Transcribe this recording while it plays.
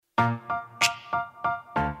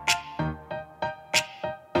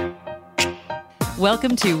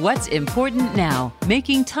Welcome to What's Important Now,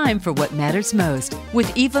 Making Time for What Matters Most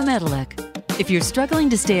with Eva Medilek. If you're struggling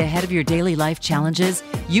to stay ahead of your daily life challenges,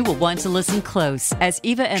 you will want to listen close as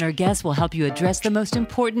Eva and her guests will help you address the most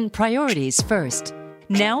important priorities first.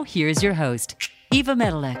 Now, here's your host, Eva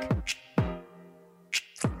Medilek.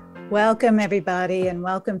 Welcome, everybody, and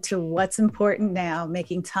welcome to What's Important Now,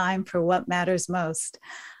 Making Time for What Matters Most.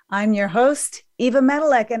 I'm your host, Eva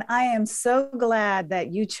Medilek, and I am so glad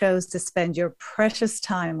that you chose to spend your precious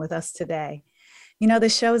time with us today. You know, the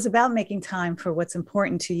show is about making time for what's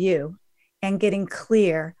important to you and getting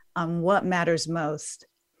clear on what matters most.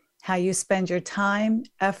 How you spend your time,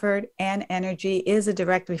 effort, and energy is a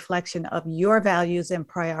direct reflection of your values and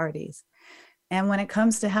priorities. And when it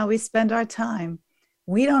comes to how we spend our time,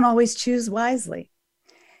 we don't always choose wisely.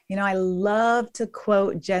 You know, I love to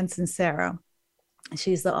quote Jen Sincero.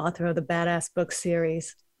 She's the author of the Badass Book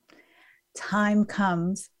series. Time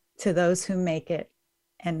comes to those who make it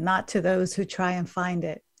and not to those who try and find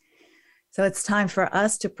it. So it's time for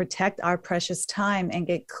us to protect our precious time and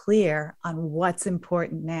get clear on what's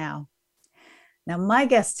important now. Now, my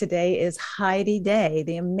guest today is Heidi Day,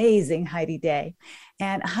 the amazing Heidi Day.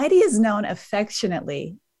 And Heidi is known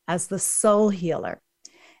affectionately as the soul healer.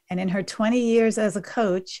 And in her 20 years as a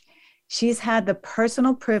coach, she's had the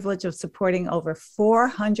personal privilege of supporting over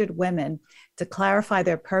 400 women to clarify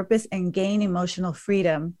their purpose and gain emotional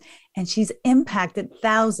freedom. And she's impacted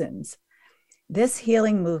thousands. This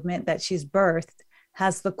healing movement that she's birthed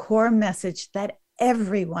has the core message that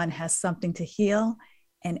everyone has something to heal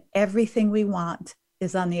and everything we want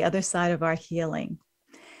is on the other side of our healing.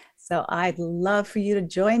 So I'd love for you to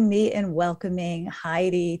join me in welcoming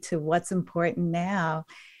Heidi to What's Important Now.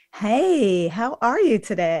 Hey, how are you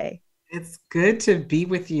today? It's good to be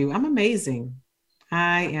with you. I'm amazing.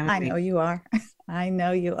 I know you are. I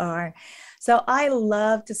know you are. So I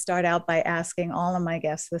love to start out by asking all of my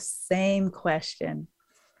guests the same question.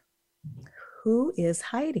 Who is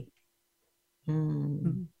Heidi?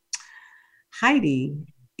 Heidi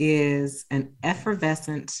is an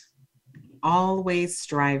effervescent, always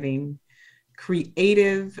striving,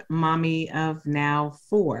 creative mommy of now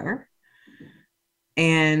 4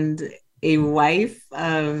 and a wife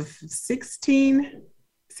of 16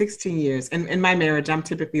 years. And in my marriage, I'm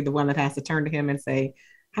typically the one that has to turn to him and say,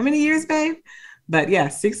 how many years, babe? But yeah,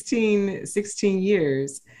 16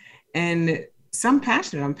 years. And so I'm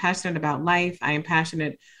passionate. I'm passionate about life. I am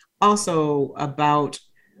passionate also about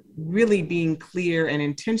really being clear and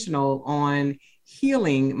intentional on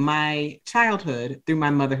healing my childhood through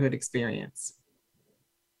my motherhood experience.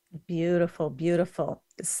 Beautiful, beautiful.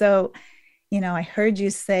 So, you know, I heard you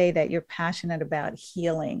say that you're passionate about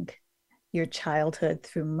healing your childhood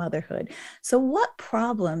through motherhood. So what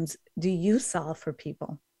problems do you solve for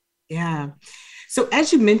people? Yeah. So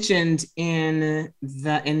as you mentioned in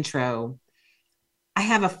the intro, I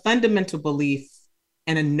have a fundamental belief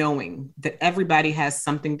and a knowing that everybody has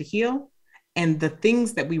something to heal, and the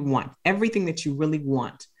things that we want, everything that you really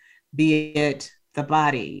want, be it the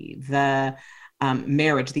body, the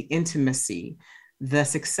marriage, the intimacy, the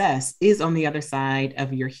success is on the other side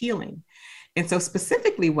of your healing. And so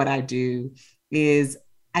specifically what I do is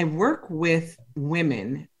I work with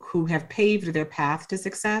women who have paved their path to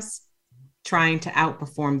success, trying to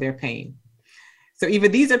outperform their pain. So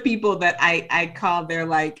even these are people that I call, they're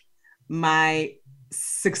like my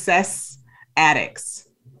success addicts.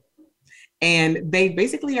 And they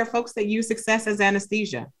basically are folks that use success as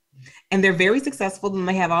anesthesia. And they're very successful and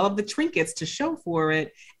they have all of the trinkets to show for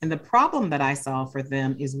it. And the problem that I solve for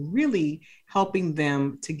them is really helping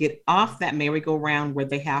them to get off that merry-go-round where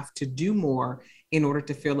they have to do more in order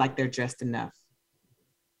to feel like they're just enough.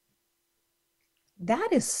 That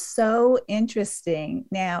is so interesting.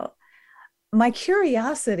 Now, my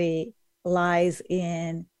curiosity lies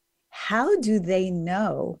in how do they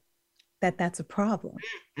know that that's a problem?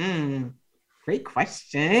 Great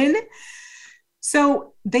question.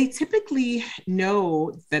 So they typically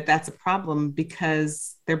know that that's a problem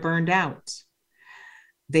because they're burned out.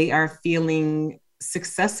 They are feeling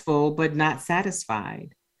successful, but not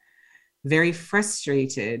satisfied, very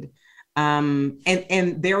frustrated. And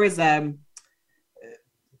there is a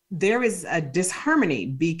disharmony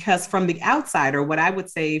because from the outside, or what I would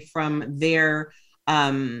say from their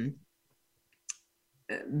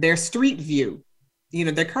street view, you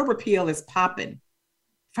know, their curb appeal is popping.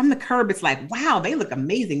 From the curb, it's like, wow, they look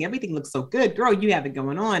amazing. Everything looks so good. Girl, you have it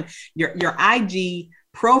going on. Your IG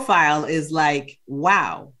profile is like,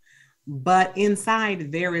 wow. But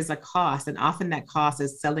inside there is a cost. And often that cost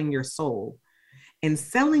is selling your soul. And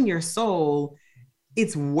selling your soul,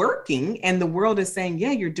 it's working. And the world is saying,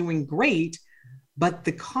 yeah, you're doing great. But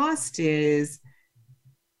the cost is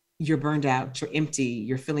you're burned out, you're empty,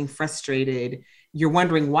 you're feeling frustrated, you're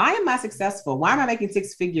wondering, why am I successful? Why am I making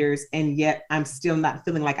six figures? And yet I'm still not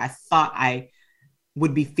feeling like I thought I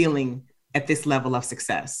would be feeling at this level of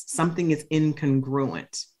success. Something is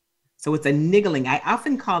incongruent. So it's a niggling. I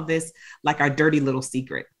often call this like our dirty little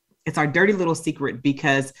secret. It's our dirty little secret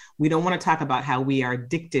because we don't want to talk about how we are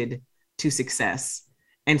addicted to success.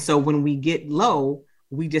 And so when we get low,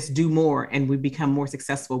 we just do more and we become more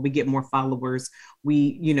successful. We get more followers.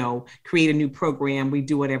 We, create a new program. We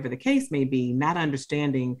do whatever the case may be, not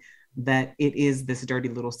understanding that it is this dirty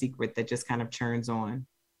little secret that just kind of churns on.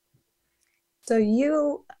 So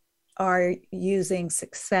you are using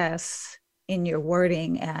success in your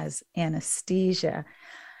wording as anesthesia,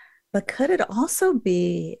 but could it also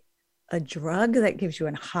be a drug that gives you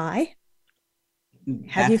a high?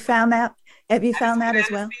 Have you found that? Have you found that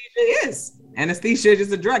as well? Anesthesia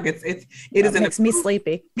is a drug. It makes me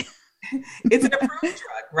sleepy. It's an approved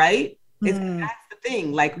drug, right? That's the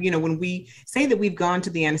thing. Like, when we say that we've gone to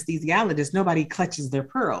the anesthesiologist, nobody clutches their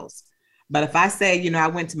pearls. But if I say, I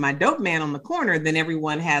went to my dope man on the corner, then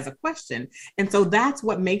everyone has a question. And so that's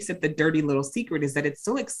what makes it the dirty little secret, is that it's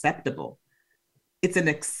so acceptable. It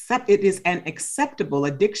is an acceptable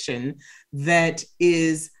addiction that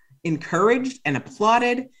is encouraged and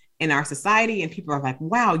applauded in our society. And people are like,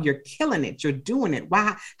 wow, you're killing it. You're doing it.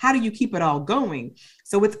 Wow. How do you keep it all going?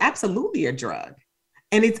 So it's absolutely a drug.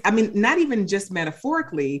 And not even just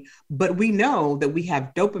metaphorically, but we know that we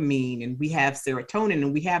have dopamine and we have serotonin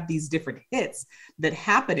and we have these different hits that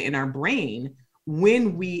happen in our brain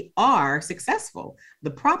when we are successful.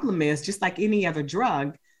 The problem is, just like any other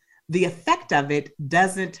drug, the effect of it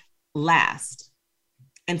doesn't last.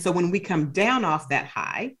 And so when we come down off that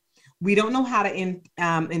high, we don't know how to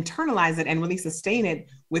internalize it and really sustain it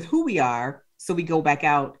with who we are. So we go back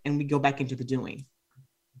out and we go back into the doing.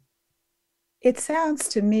 It sounds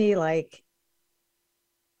to me like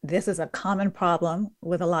this is a common problem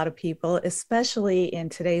with a lot of people, especially in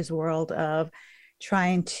today's world of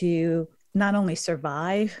trying to not only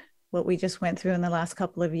survive what we just went through in the last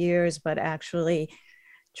couple of years, but actually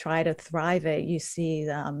try to thrive it. You see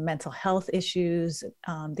the mental health issues,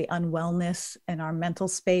 the unwellness in our mental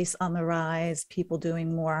space on the rise, people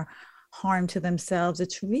doing more harm to themselves.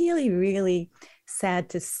 It's really, really sad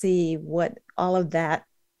to see what all of that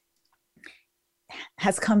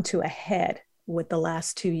has come to a head with the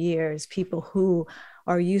last 2 years. People who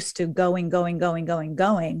are used to going,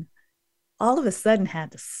 all of a sudden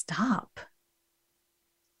had to stop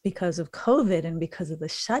because of COVID and because of the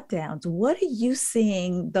shutdowns. What are you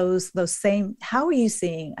seeing how are you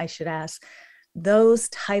seeing, I should ask, those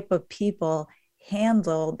type of people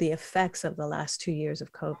handle the effects of the last 2 years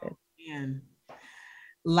of COVID? Man,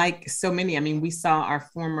 like so many, we saw our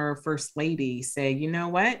former First Lady say, you know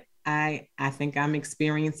what? I think I'm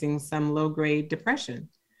experiencing some low-grade depression.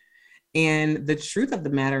 And the truth of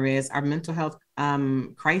the matter is our mental health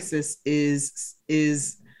crisis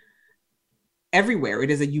is everywhere.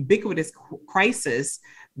 It is a ubiquitous crisis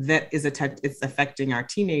that it's affecting our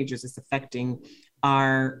teenagers. It's affecting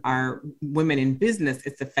our women in business.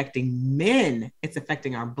 It's affecting men. It's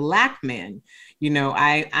affecting our Black men.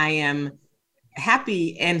 I am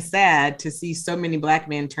happy and sad to see so many Black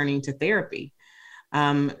men turning to therapy.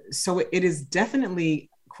 So it is definitely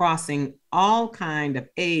crossing all kind of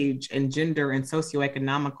age and gender and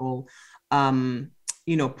socioeconomical,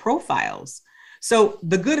 profiles. So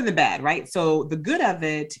the good and the bad, right? So the good of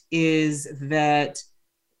it is that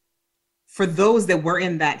for those that were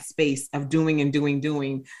in that space of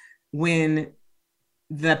doing, when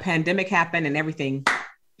the pandemic happened and everything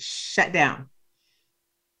shut down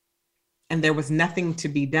and there was nothing to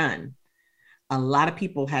be done, a lot of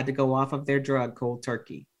people had to go off of their drug cold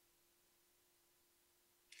turkey.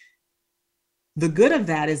 The good of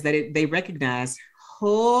that is that they recognize,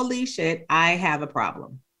 holy shit, I have a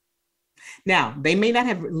problem. Now, they may not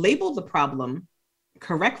have labeled the problem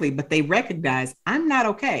correctly, but they recognize I'm not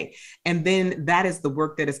okay. And then that is the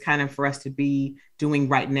work that is kind of for us to be doing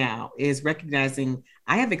right now, is recognizing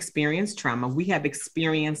I have experienced trauma. We have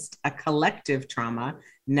experienced a collective trauma.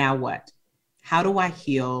 Now what? How do I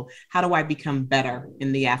heal? How do I become better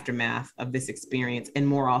in the aftermath of this experience and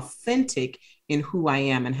more authentic in who I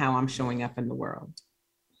am and how I'm showing up in the world?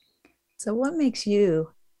 So what makes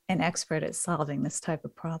you an expert at solving this type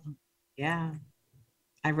of problem? Yeah,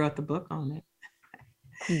 I wrote the book on it.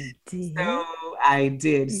 You did? So I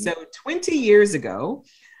did. So 20 years ago,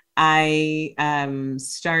 I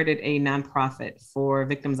started a nonprofit for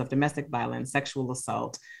victims of domestic violence, sexual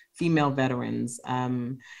assault, female veterans,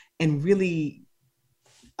 and really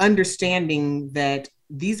understanding that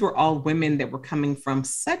these were all women that were coming from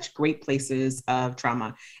such great places of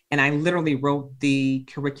trauma. And I literally wrote the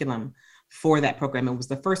curriculum for that program. It was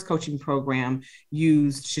the first coaching program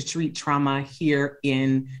used to treat trauma here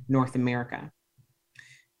in North America.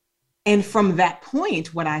 And from that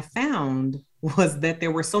point, what I found was that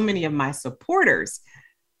there were so many of my supporters,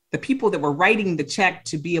 the people that were writing the check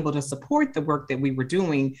to be able to support the work that we were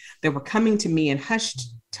doing, that were coming to me in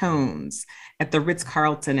hushed tones at the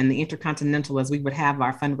Ritz-Carlton and the Intercontinental as we would have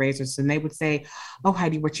our fundraisers. And they would say, "Oh,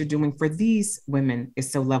 Heidi, what you're doing for these women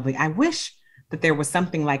is so lovely. I wish that there was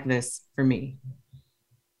something like this for me."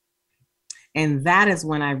 And that is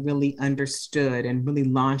when I really understood and really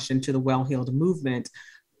launched into the Well-Heeled movement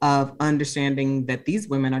of understanding that these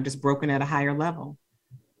women are just broken at a higher level.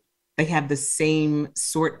 They have the same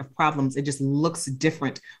sort of problems. It just looks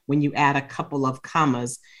different when you add a couple of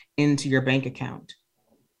commas into your bank account.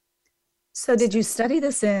 So did you study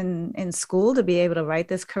this in school to be able to write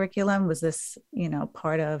this curriculum? Was this,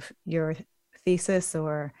 part of your thesis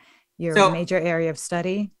or your major area of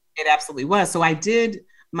study? It absolutely was. So I did,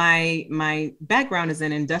 my background is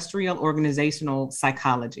in industrial organizational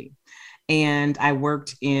psychology. And I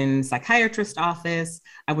worked in psychiatrist office.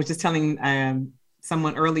 I was just telling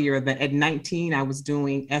someone earlier that at 19, I was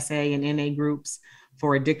doing SA and NA groups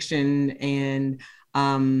for addiction. And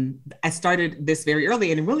I started this very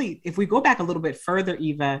early. And really, if we go back a little bit further,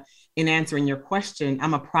 Eva, in answering your question,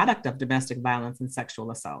 I'm a product of domestic violence and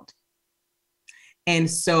sexual assault. And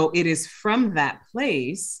so it is from that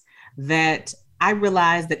place that I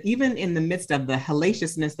realized that even in the midst of the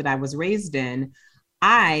hellaciousness that I was raised in,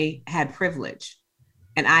 I had privilege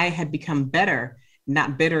and I had become better,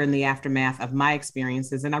 not bitter in the aftermath of my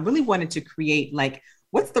experiences. And I really wanted to create,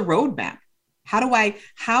 what's the roadmap? How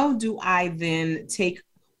do I then take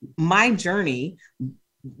my journey,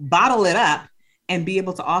 bottle it up, and be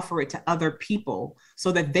able to offer it to other people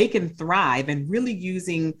so that they can thrive, and really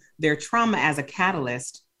using their trauma as a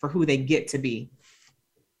catalyst for who they get to be.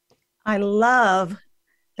 I love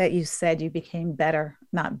that you said you became better,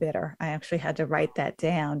 not bitter. I actually had to write that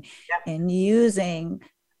down. Yep. And using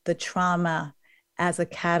the trauma as a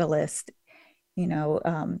catalyst,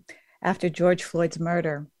 after George Floyd's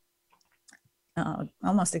murder,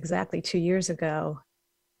 almost exactly 2 years ago,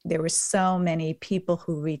 there were so many people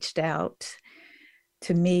who reached out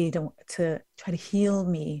to me to try to heal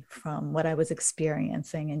me from what I was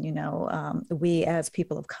experiencing. And, we as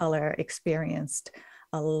people of color experienced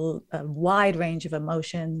a wide range of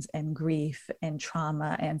emotions and grief and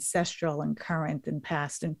trauma, ancestral and current and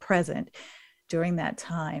past and present during that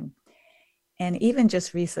time. And even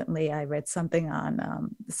just recently, I read something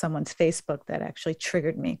on someone's Facebook that actually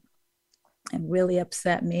triggered me and really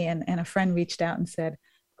upset me. And a friend reached out and said,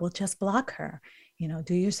 "Well, just block her.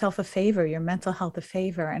 Do yourself a favor, your mental health a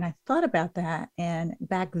favor." And I thought about that. And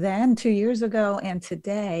back then, 2 years ago, and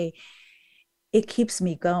today, it keeps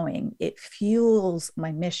me going. It fuels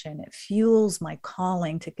my mission. It fuels my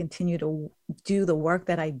calling to continue to do the work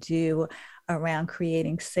that I do around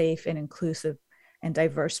creating safe and inclusive and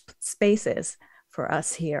diverse spaces for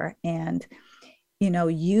us here. And,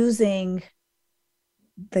 using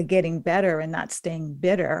the getting better and not staying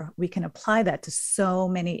bitter, we can apply that to so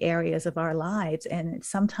many areas of our lives. And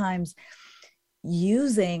sometimes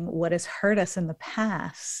using what has hurt us in the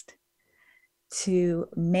past to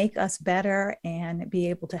make us better and be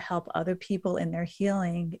able to help other people in their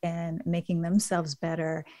healing and making themselves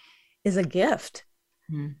better is a gift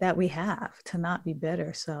that we have, to not be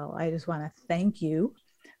bitter. So I just want to thank you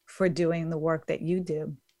for doing the work that you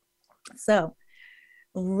do. So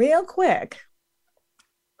real quick,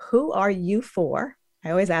 who are you for? I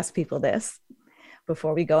always ask people this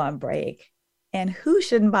before we go on break. And who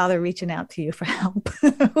shouldn't bother reaching out to you for help?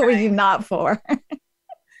 Who are you not for?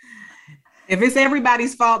 If it's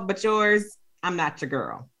everybody's fault but yours, I'm not your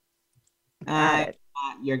girl. I'm not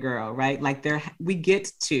your girl, right? We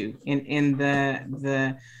get to, in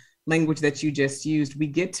the language that you just used, we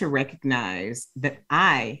get to recognize that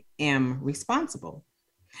I am responsible.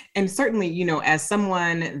 And certainly, as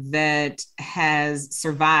someone that has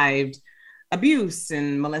survived abuse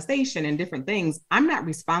and molestation and different things, I'm not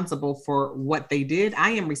responsible for what they did.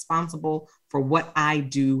 I am responsible for what I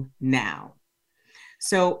do now.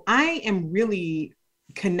 So I am really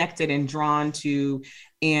connected and drawn to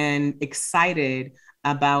and excited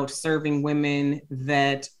about serving women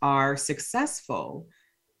that are successful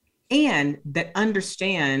and that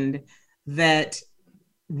understand that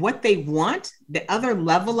what they want, the other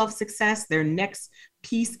level of success, their next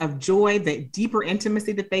piece of joy, the deeper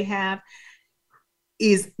intimacy that they have,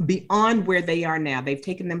 is beyond where they are now. They've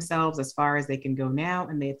taken themselves as far as they can go now,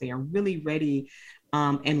 and they are really ready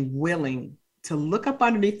and willing to look up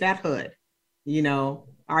underneath that hood. You know,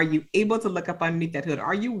 are you able to look up underneath that hood?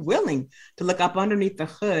 Are you willing to look up underneath the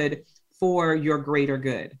hood for your greater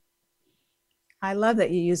good? I love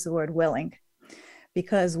that you use the word willing,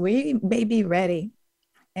 because we may be ready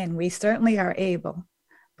and we certainly are able,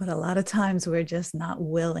 but a lot of times we're just not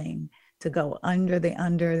willing to go under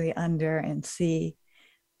and see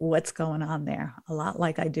what's going on there. A lot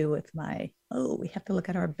like I do with we have to look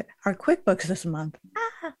at our QuickBooks this month.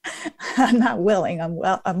 I'm not willing.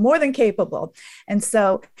 I'm more than capable. And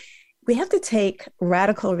so we have to take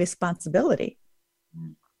radical responsibility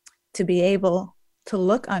to be able to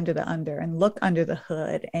look under and look under the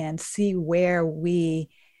hood and see where we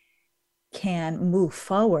can move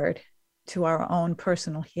forward to our own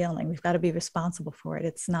personal healing. We've got to be responsible for it.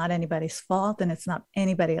 It's not anybody's fault, and it's not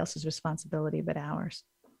anybody else's responsibility but ours.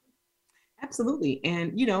 Absolutely.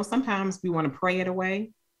 And, you know, sometimes we want to pray it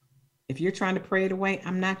away. If you're trying to pray it away,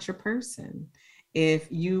 I'm not your person. If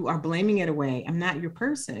you are blaming it away, I'm not your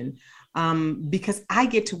person. Because I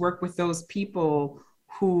get to work with those people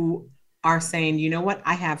who are saying, you know what,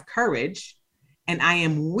 I have courage and I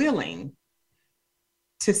am willing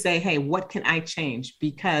to say, hey, what can I change?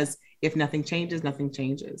 Because if nothing changes, nothing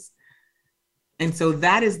changes. And so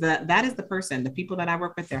that is the person, the people that I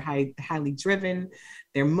work with, they're highly driven,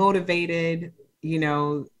 they're motivated, you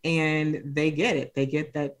know, and they get it. They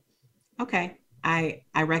get that, okay, I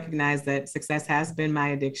recognize that success has been my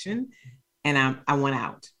addiction and I want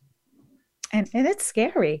out. And it's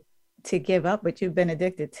scary to give up what you've been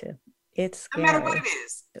addicted to. It's scary. No matter what it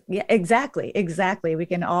is. Yeah, exactly. We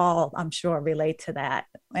can all, I'm sure, relate to that.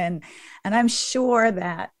 And I'm sure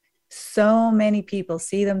that so many people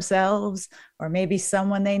see themselves or maybe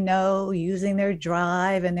someone they know using their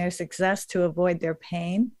drive and their success to avoid their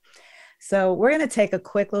pain. So we're going to take a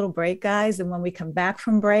quick little break, guys. And when we come back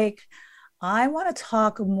from break, I want to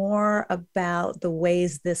talk more about the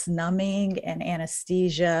ways this numbing and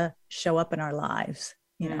anesthesia show up in our lives.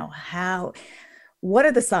 You know, what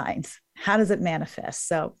are the signs? How does it manifest?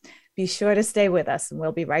 So be sure to stay with us and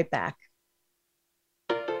we'll be right back.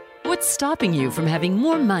 What's stopping you from having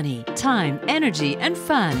more money, time, energy, and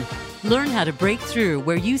fun? Learn how to break through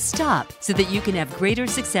where you stop so that you can have greater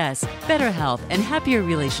success, better health, and happier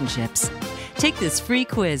relationships. Take this free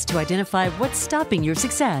quiz to identify what's stopping your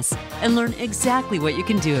success and learn exactly what you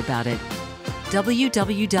can do about it.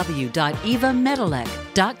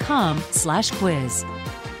 www.evamedilek.com/quiz.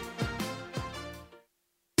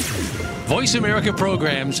 Voice America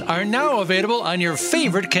programs are now available on your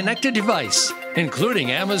favorite connected device, including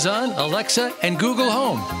Amazon, Alexa, and Google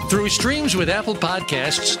Home. Through streams with Apple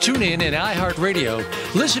Podcasts, TuneIn, and iHeartRadio,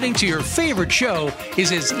 listening to your favorite show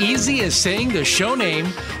is as easy as saying the show name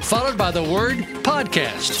followed by the word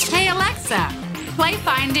podcast. Hey, Alexa, play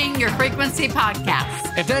Finding Your Frequency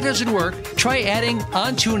podcast. If that doesn't work, try adding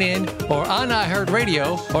on TuneIn or on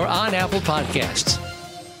iHeartRadio or on Apple Podcasts.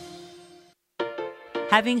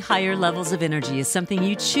 Having higher levels of energy is something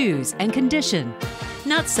you choose and condition,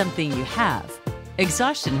 not something you have.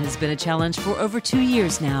 Exhaustion has been a challenge for over 2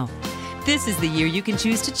 years now. This is the year you can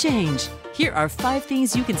choose to change. Here are 5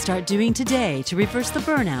 things you can start doing today to reverse the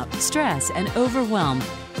burnout, stress, and overwhelm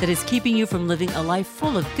that is keeping you from living a life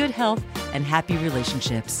full of good health and happy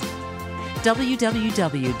relationships.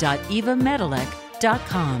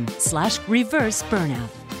 www.evamedilek.com/reverse burnout.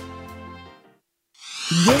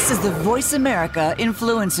 This is the Voice America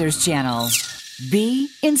Influencers Channel. Be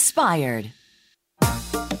inspired.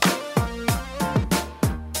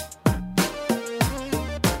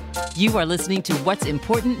 You are listening to What's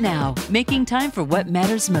Important Now, making time for what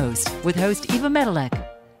matters most with host Eva Medilek.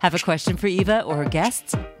 Have a question for Eva or her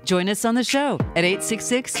guests? Join us on the show at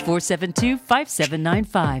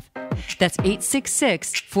 866-472-5795. That's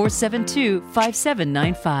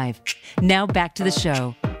 866-472-5795. Now back to the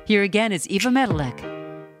show. Here again is Eva Medilek.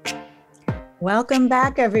 Welcome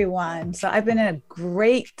back, everyone. So I've been in a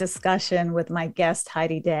great discussion with my guest,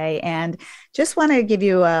 Heidi Day, and just want to give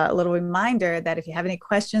you a little reminder that if you have any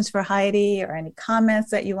questions for Heidi or any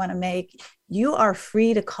comments that you want to make, you are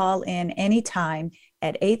free to call in anytime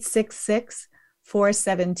at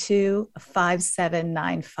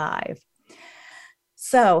 866-472-5795.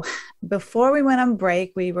 So before we went on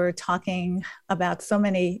break, we were talking about so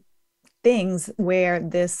many things where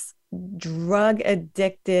this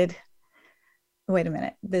drug-addicted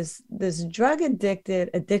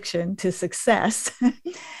addiction to success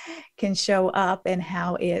can show up and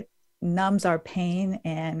how it numbs our pain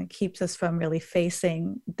and keeps us from really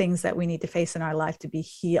facing things that we need to face in our life to be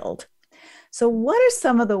healed. So what are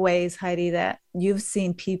some of the ways, Heidi, that you've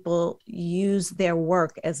seen people use their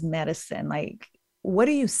work as medicine? Like, what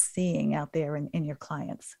are you seeing out there in your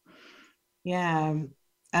clients? Yeah.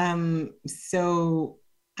 So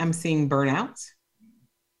I'm seeing burnout.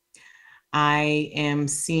 I am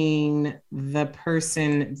seeing the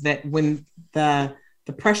person that when the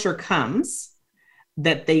pressure comes,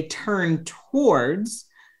 that they turn towards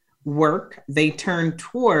work, they turn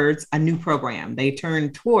towards a new program, they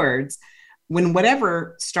turn towards when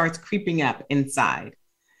whatever starts creeping up inside,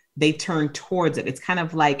 they turn towards it. It's kind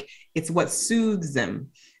of like it's what soothes them.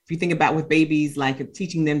 If you think about with babies, like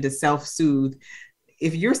teaching them to self-soothe,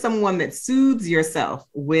 if you're someone that soothes yourself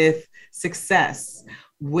with success,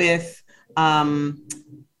 with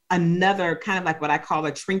another kind of like what I call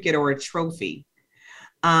a trinket or a trophy,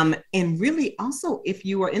 and really also if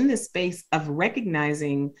you are in this space of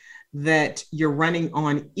recognizing that you're running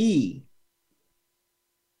on E,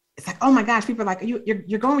 it's like, oh my gosh, people are like,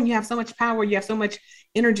 you're going, you have so much power, you have so much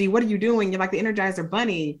energy. What are you doing? You're like the Energizer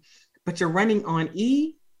Bunny, but you're running on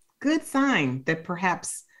E. Good sign that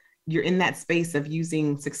perhaps you're in that space of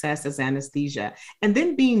using success as anesthesia. And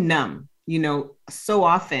then being numb, so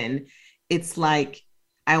often it's like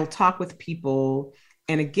I'll talk with people,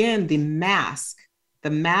 and again, the mask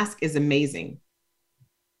is amazing.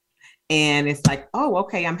 And it's like, oh,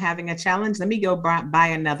 okay, I'm having a challenge. Let me go buy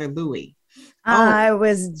another Louis. I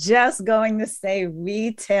was just going to say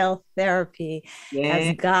retail therapy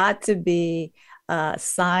has got to be a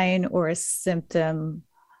sign or a symptom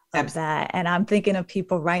of that. And I'm thinking of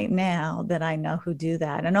people right now that I know who do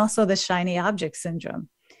that. And also the shiny object syndrome.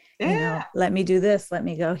 Let me do this, let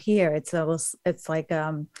me go here. It's like,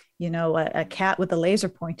 a cat with a laser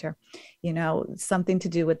pointer, something to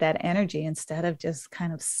do with that energy instead of just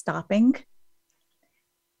kind of stopping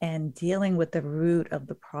and dealing with the root of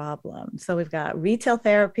the problem. So we've got retail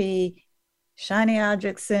therapy, shiny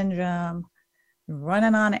object syndrome,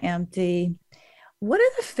 running on empty. What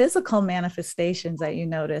are the physical manifestations that you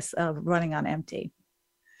notice of running on empty?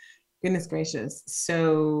 Goodness gracious.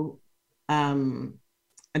 So,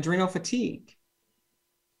 adrenal fatigue,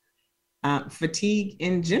 fatigue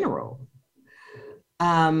in general.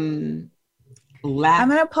 I'm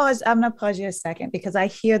going to pause you a second because I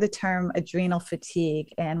hear the term adrenal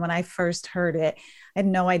fatigue. And when I first heard it, I had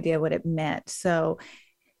no idea what it meant. So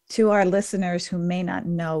to our listeners who may not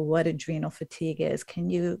know what adrenal fatigue is, can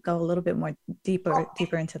you go a little bit more deeper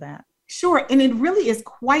into that? Sure. And it really is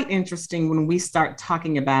quite interesting when we start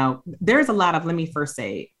talking about, there's a lot of, let me first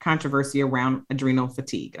say, controversy around adrenal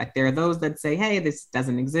fatigue. Like there are those that say, hey, this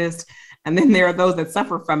doesn't exist. And then there are those that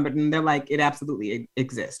suffer from it and they're like, it absolutely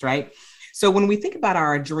exists, right? So when we think about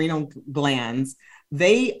our adrenal glands,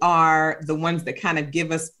 they are the ones that kind of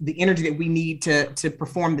give us the energy that we need to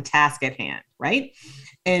perform the task at hand, right?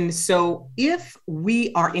 And so if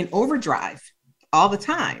we are in overdrive all the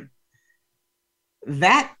time,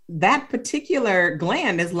 that particular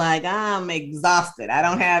gland is like, I'm exhausted. I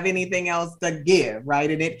don't have anything else to give,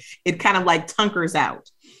 right? And it kind of like tunkers out.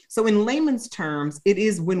 So in layman's terms, it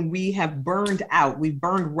is when we have burned out, we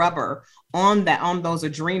burned rubber on those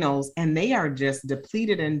adrenals, and they are just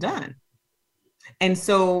depleted and done. And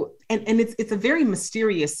so, and it's a very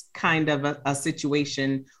mysterious kind of a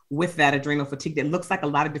situation with that adrenal fatigue that looks like a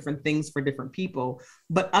lot of different things for different people,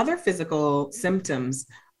 but other physical symptoms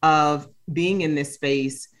of being in this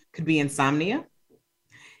space could be insomnia.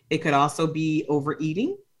 It could also be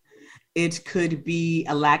overeating. It could be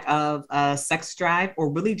a lack of sex drive,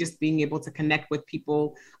 or really just being able to connect with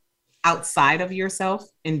people outside of yourself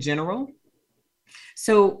in general.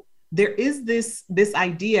 So there is this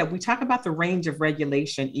idea, we talk about the range of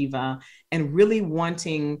regulation, Eva, and really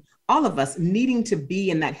wanting all of us needing to be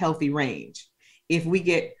in that healthy range. If we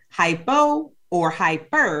get hypo or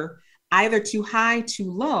hyper, either too high,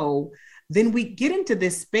 too low, then we get into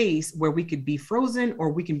this space where we could be frozen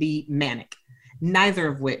or we can be manic, neither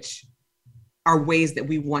of which are ways that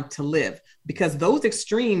we want to live, because those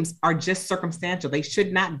extremes are just circumstantial. They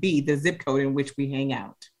should not be the zip code in which we hang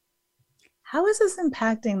out. How is this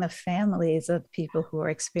impacting the families of people who are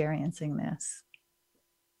experiencing this?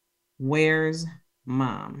 Where's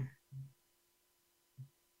mom?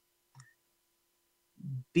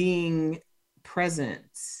 Being present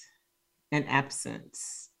and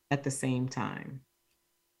absence at the same time.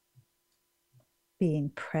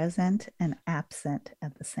 Being present and absent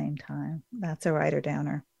at the same time. That's a writer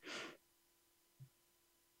downer.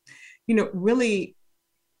 Really,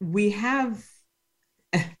 we have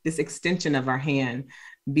this extension of our hand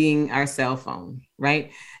being our cell phone,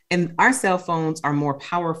 right? And our cell phones are more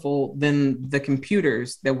powerful than the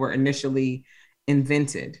computers that were initially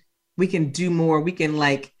invented. We can do more. We can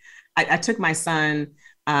I took my son,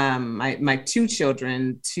 my two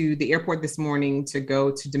children to the airport this morning to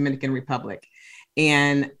go to Dominican Republic.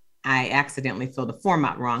 And I accidentally filled the form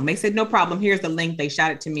out wrong. They said, no problem. Here's the link. They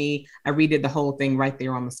shot it to me. I redid the whole thing right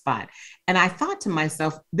there on the spot. And I thought to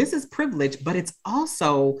myself, this is privilege, but it's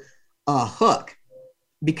also a hook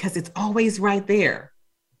because it's always right there.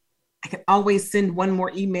 I can always send one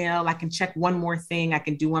more email. I can check one more thing. I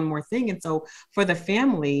can do one more thing. And so for the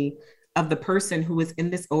family of the person who is in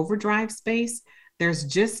this overdrive space, there's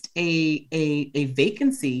just a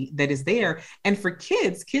vacancy that is there. And for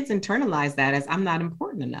kids internalize that as I'm not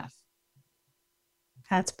important enough.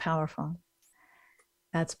 That's powerful.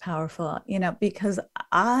 That's powerful, because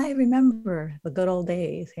I remember the good old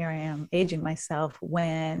days, here I am aging myself,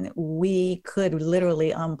 when we could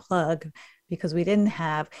literally unplug because we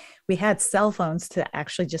had cell phones to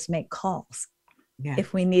actually just make calls. Yeah.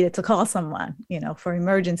 If we needed to call someone, for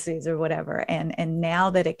emergencies or whatever. And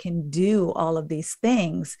now that it can do all of these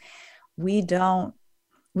things, we are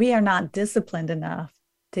not disciplined enough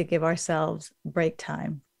to give ourselves break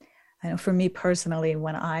time. I know for me personally,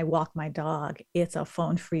 when I walk my dog, it's a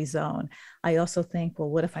phone-free zone. I also think, well,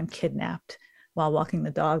 what if I'm kidnapped while walking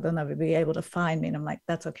the dog? They'll never be able to find me. And I'm like,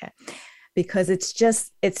 that's okay. Because it's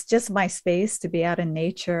just my space to be out in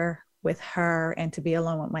nature with her and to be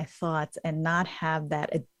alone with my thoughts and not have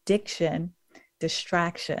that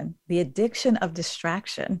distraction, the addiction of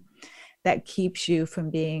distraction that keeps you from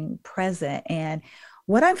being present. And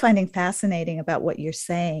what I'm finding fascinating about what you're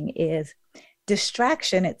saying is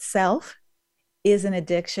distraction itself is an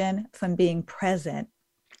addiction from being present.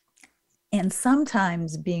 And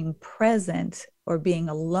sometimes being present or being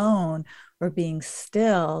alone or being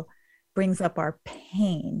still brings up our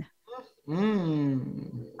pain.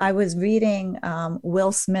 I was reading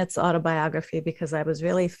Will Smith's autobiography because I was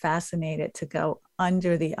really fascinated to go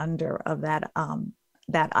under of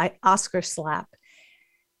that Oscar slap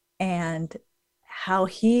and how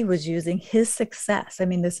he was using his success. I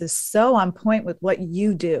mean, this is so on point with what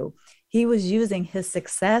you do. He was using his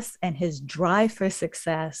success and his drive for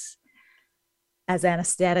success as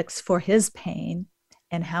anesthetics for his pain,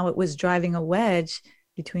 and how it was driving a wedge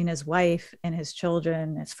between his wife and his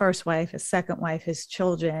children, his first wife, his second wife, his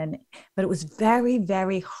children. But it was very,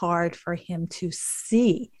 very hard for him to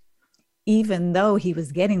see, even though he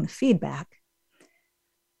was getting the feedback.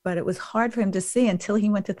 But it was hard for him to see until he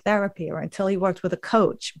went to therapy or until he worked with a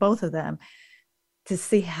coach, both of them, to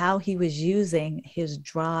see how he was using his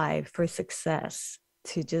drive for success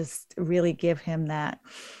to just really give him that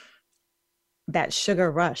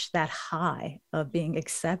sugar rush, that high of being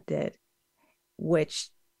accepted, which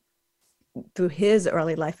through his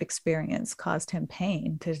early life experience caused him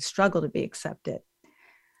pain, to struggle to be accepted.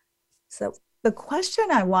 So the question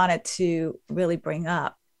I wanted to really bring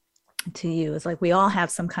up to you is, like, we all have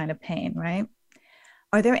some kind of pain, right?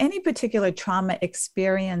 Are there any particular trauma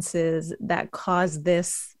experiences that cause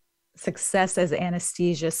this success as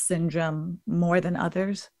anesthesia syndrome more than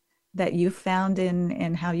others that you found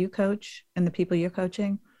in how you coach and the people you're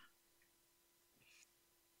coaching?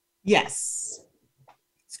 Yes.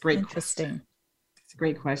 It's great. Interesting. Question. It's a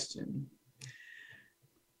great question.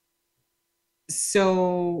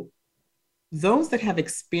 So those that have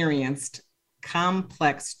experienced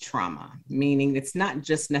complex trauma, meaning it's not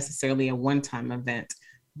just necessarily a one-time event,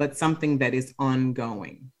 but something that is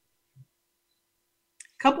ongoing,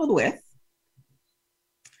 coupled with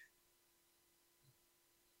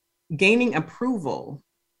gaining approval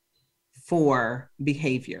for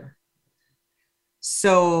behavior.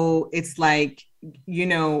 So it's like,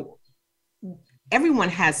 everyone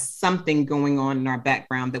has something going on in our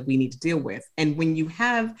background that we need to deal with. And when you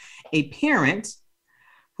have a parent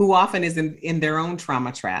who often is in their own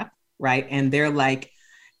trauma trap, right? And they're like,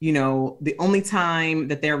 the only time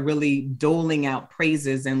that they're really doling out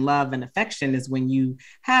praises and love and affection is when you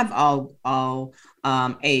have all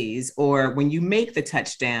A's, or when you make the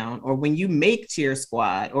touchdown, or when you make cheer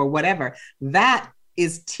squad, or whatever. That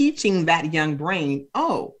is teaching that young brain,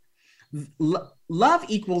 love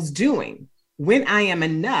equals doing. When I am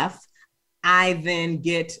enough, I then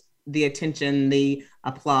get the attention, the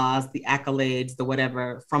applause, the accolades, the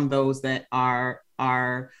whatever from those that are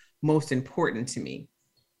most important to me.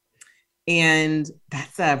 And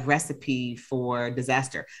that's a recipe for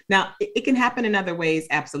disaster. Now, it can happen in other ways,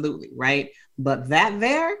 absolutely, right? But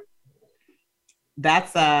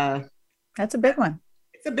that's a big one.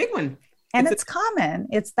 It's a big one. And it's common.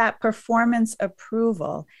 It's that performance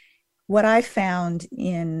approval. What I found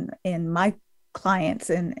in my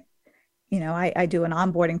clients, and I do an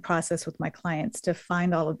onboarding process with my clients to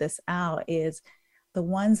find all of this out, is the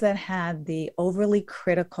ones that had the overly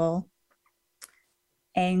critical,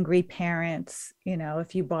 angry parents.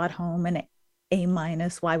 If you brought home an A-,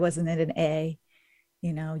 why wasn't it an A?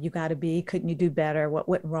 You got to be, couldn't you do better? What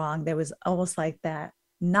went wrong? There was almost like that,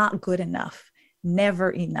 not good enough, never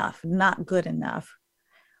enough, not good enough,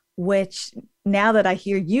 which now that I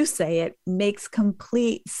hear you say it makes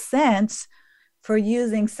complete sense for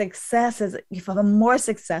using success as if I'm more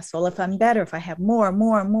successful, if I'm better, if I have more,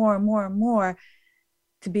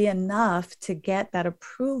 to be enough to get that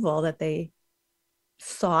approval that they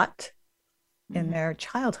sought in their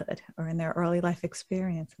childhood or in their early life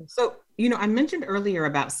experiences. So, I mentioned earlier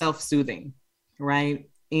about self-soothing, right?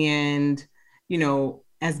 And,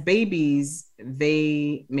 as babies,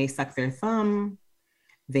 they may suck their thumb,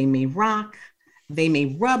 they may rock, they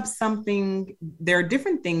may rub something. There are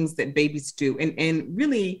different things that babies do. And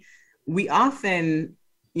really, we often,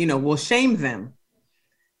 will shame them.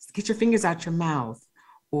 Get your fingers out your mouth.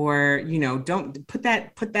 Or, don't put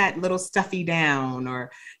that little stuffy down,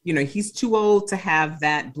 or, he's too old to have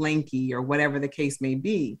that blankie, or whatever the case may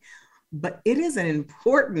be. But it is an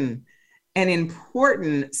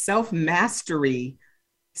important self-mastery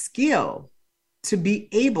skill to be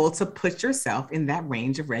able to put yourself in that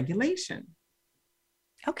range of regulation.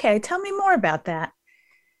 Okay, tell me more about that.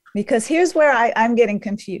 Because here's where I'm getting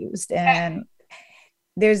confused. And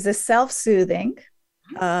there's the self-soothing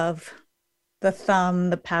of the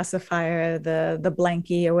thumb, the pacifier, the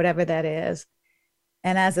blankie, or whatever that is.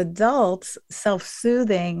 And as adults,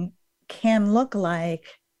 self-soothing can look like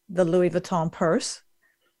the Louis Vuitton purse.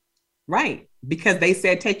 Right. Because they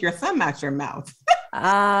said, take your thumb out your mouth.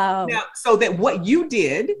 Oh. Now, so that what you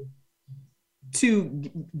did to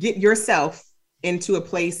get yourself into a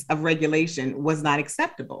place of regulation was not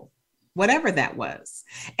acceptable, whatever that was.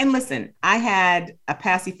 And listen, I had a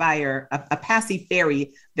pacifier, a passy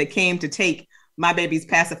fairy that came to take my baby's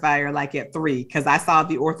pacifier like at 3, because I saw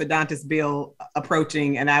the orthodontist bill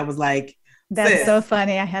approaching, and I was like, that's so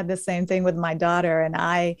funny. I had the same thing with my daughter, and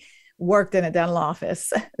I worked in a dental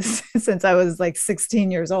office since I was like 16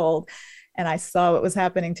 years old. And I saw what was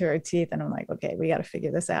happening to her teeth, and I'm like, okay, we got to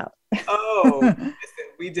figure this out. Listen,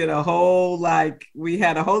 we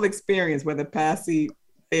had a whole experience where the passy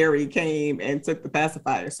fairy came and took the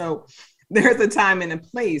pacifier. So there's a time and a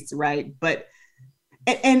place, right? But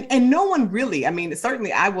and no one really,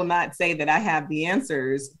 certainly I will not say that I have the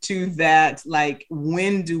answers to that, like,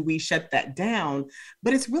 when do we shut that down?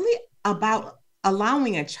 But it's really about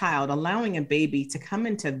allowing a baby to come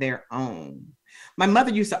into their own. My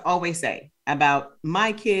mother used to always say about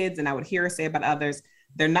my kids, and I would hear her say about others,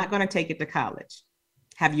 they're not going to take it to college.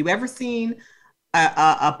 Have you ever seen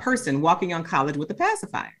a person walking on college with a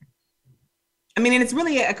pacifier? And it's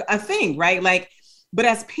really a thing, right? Like, but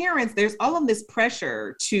as parents, there's all of this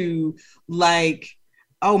pressure to, like,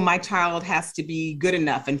 oh, my child has to be good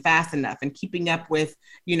enough and fast enough and keeping up with,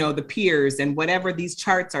 the peers and whatever these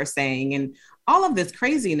charts are saying, and all of this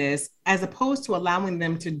craziness, as opposed to allowing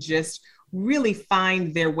them to just really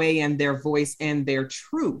find their way and their voice and their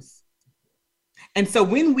truth. And so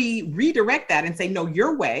when we redirect that and say, no,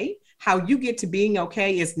 your way, how you get to being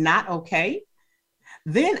okay is not okay,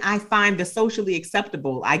 then I find the socially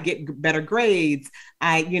acceptable. I get better grades.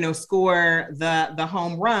 I, score the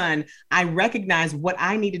home run. I recognize what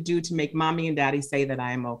I need to do to make mommy and daddy say that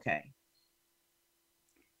I am okay.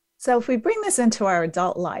 So if we bring this into our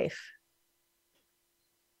adult life,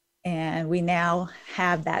 and we now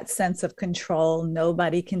have that sense of control,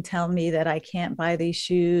 nobody can tell me that I can't buy these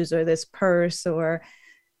shoes or this purse or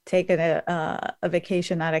take a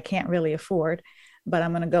vacation that I can't really afford, but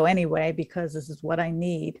I'm going to go anyway because this is what I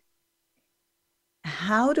need.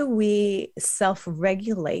 How do we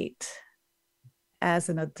self-regulate as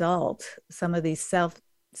an adult some of these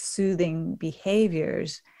self-soothing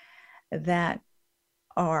behaviors that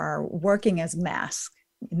are working as masks,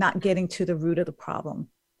 not getting to the root of the problem?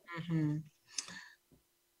 Mm-hmm.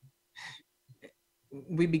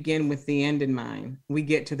 We begin with the end in mind. We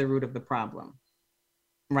get to the root of the problem,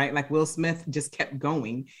 right? Like Will Smith just kept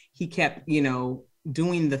going. He kept,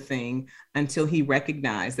 doing the thing until he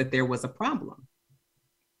recognized that there was a problem.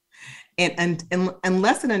 And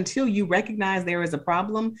unless and until you recognize there is a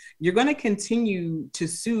problem, you're going to continue to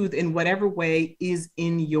soothe in whatever way is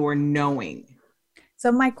in your knowing.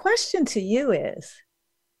 So my question to you is,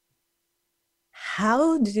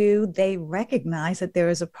 how do they recognize that there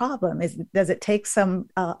is a problem? Does it take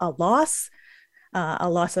a loss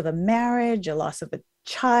of a marriage, a loss of a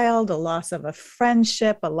child, a loss of a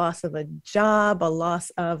friendship, a loss of a job, a loss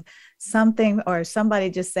of something, or somebody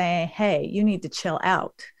just saying, hey, you need to chill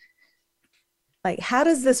out? Like, how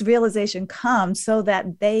does this realization come so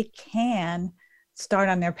that they can start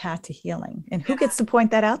on their path to healing? And who gets to point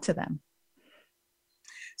that out to them?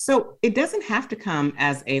 So it doesn't have to come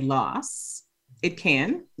as a loss. It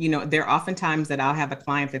can. There are often times that I'll have a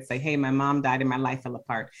client that say, hey, my mom died and my life fell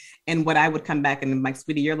apart. And what I would come back and I'm like,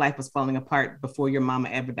 sweetie, your life was falling apart before your mama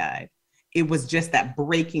ever died. It was just that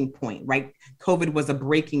breaking point, right? COVID was a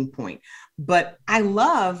breaking point. But I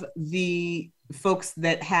love the folks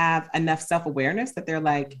that have enough self-awareness that they're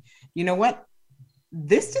like, you know what?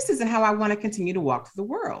 This just isn't how I want to continue to walk through the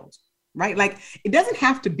world, right? Like, it doesn't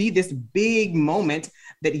have to be this big moment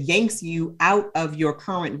that yanks you out of your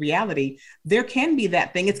current reality. There can be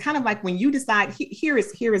that thing. It's kind of like when you decide, here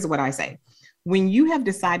is what I say. When you have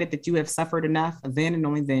decided that you have suffered enough, then and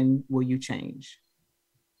only then will you change.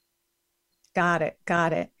 Got it.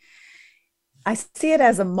 I see it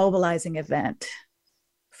as a mobilizing event.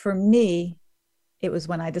 For me, it was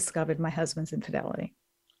when I discovered my husband's infidelity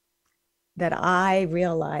that I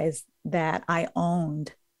realized that I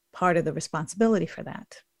owned part of the responsibility for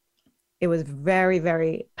that. It was very,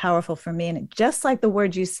 very powerful for me. And just like the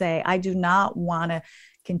word you say, I do not want to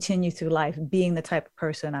continue through life being the type of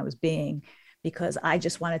person I was being, because I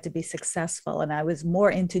just wanted to be successful. And I was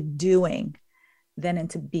more into doing than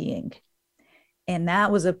into being. And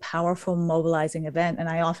that was a powerful mobilizing event. And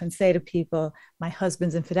I often say to people, my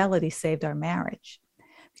husband's infidelity saved our marriage,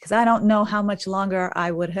 because I don't know how much longer I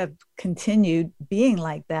would have continued being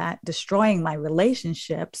like that, destroying my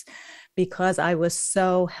relationships, because I was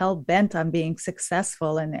so hell-bent on being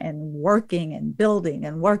successful and working and building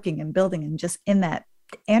and working and building and just in that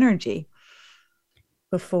energy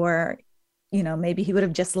before, maybe he would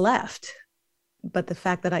have just left. But the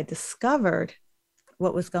fact that I discovered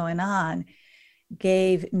what was going on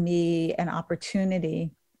gave me an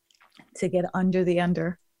opportunity to get under the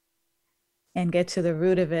under and get to the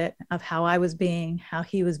root of it, of how I was being, how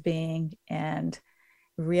he was being, and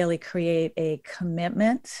really create a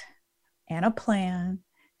commitment and a plan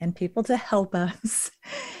and people to help us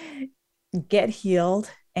get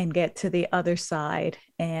healed and get to the other side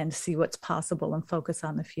and see what's possible and focus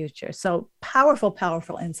on the future. So powerful,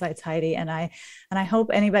 powerful insights, Heidi. And I hope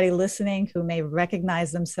anybody listening who may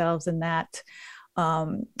recognize themselves in that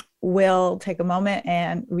will take a moment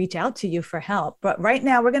and reach out to you for help. But right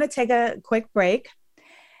now we're going to take a quick break.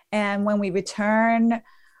 And when we return,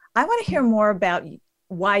 I want to hear more about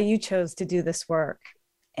why you chose to do this work.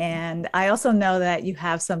 And I also know that you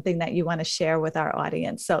have something that you want to share with our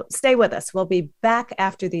audience. So stay with us. We'll be back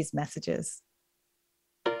after these messages.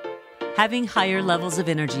 Having higher levels of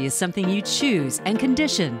energy is something you choose and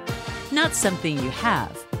condition, not something you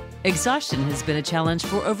have. Exhaustion has been a challenge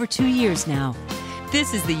for over 2 years now.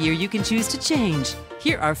 This is the year you can choose to change.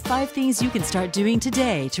 Here are 5 things you can start doing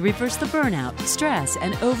today to reverse the burnout, stress,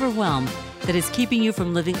 and overwhelm that is keeping you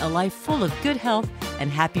from living a life full of good health and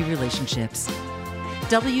happy relationships.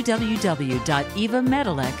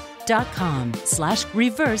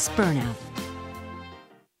 www.evamedilek.com/reverse-burnout.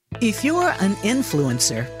 If you're an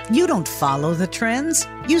influencer, you don't follow the trends,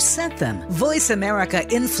 you set them. Voice America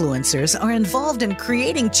influencers are involved in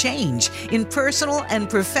creating change in personal and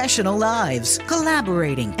professional lives,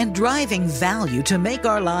 collaborating and driving value to make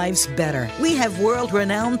our lives better. We have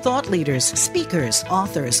world-renowned thought leaders, speakers,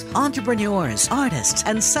 authors, entrepreneurs, artists,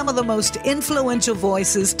 and some of the most influential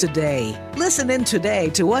voices today. Listen in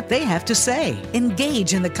today to what they have to say.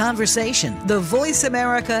 Engage in the conversation. The Voice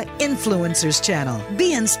America Influencers Channel.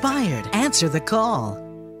 Be inspired. Answer the call.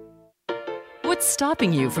 What's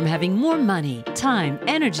stopping you from having more money, time,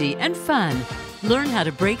 energy, and fun? Learn how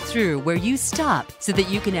to break through where you stop so that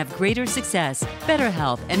you can have greater success, better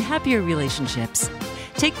health, and happier relationships.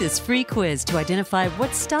 Take this free quiz to identify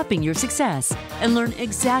what's stopping your success and learn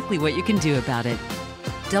exactly what you can do about it.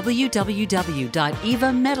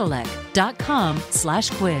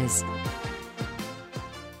 www.evamedilek.com/quiz.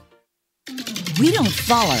 We don't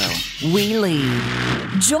follow, we lead.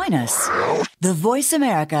 Join us, the Voice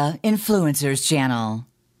America Influencers Channel.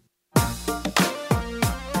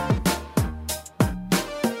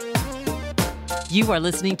 You are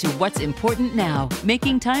listening to What's Important Now,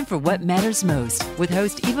 Making Time for What Matters Most, with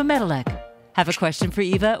host Eva Medilek. Have a question for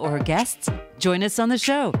Eva or her guests? Join us on the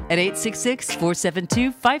show at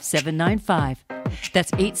 866-472-5795.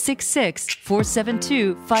 That's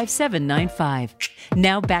 866-472-5795.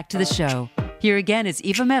 Now back to the show. Here again is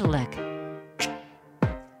Eva Medilek.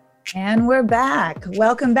 And we're back.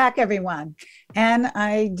 Welcome back, everyone. And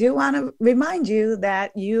I do want to remind you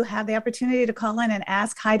that you have the opportunity to call in and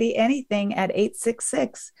ask Heidi anything at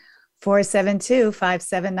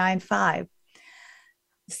 866-472-5795.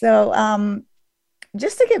 So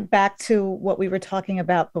just to get back to what we were talking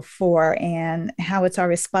about before and how it's our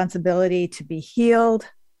responsibility to be healed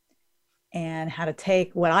and how to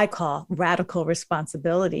take what I call radical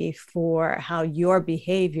responsibility for how your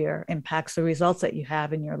behavior impacts the results that you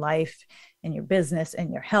have in your life, in your business,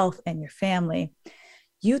 and your health, and your family.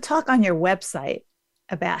 You talk on your website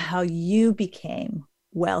about how you became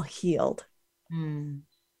well-heeled.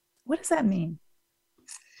 What does that mean?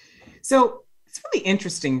 So it's really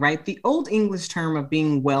interesting, right? The old English term of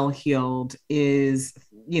being well-heeled is,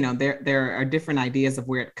 there are different ideas of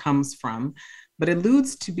where it comes from, but it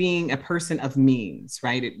alludes to being a person of means,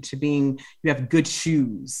 right? To being, you have good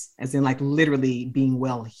shoes, as in like literally being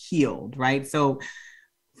well-heeled, right? So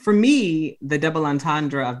for me, the double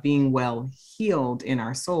entendre of being well-heeled in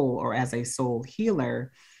our soul or as a soul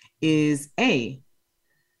healer is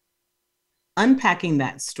unpacking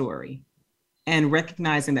that story and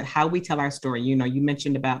recognizing that how we tell our story. You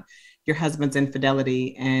mentioned about your husband's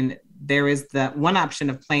infidelity, and there is the one option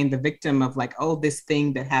of playing the victim of like, oh, this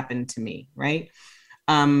thing that happened to me, right?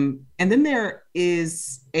 And then there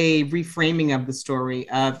is a reframing of the story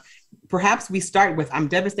of perhaps we start with, I'm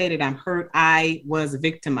devastated, I'm hurt, I was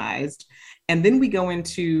victimized. And then we go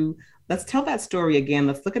into, let's tell that story again.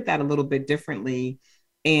 Let's look at that a little bit differently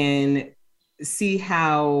and see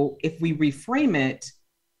how, if we reframe it,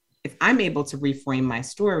 if I'm able to reframe my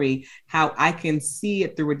story, how I can see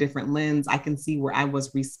it through a different lens. I can see where I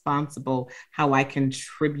was responsible, how I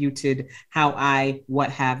contributed, how I,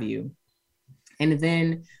 what have you. And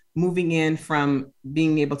then moving in from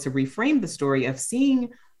being able to reframe the story of seeing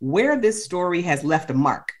where this story has left a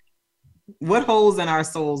mark. What holes in our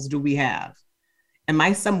souls do we have? Am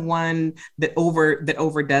I someone that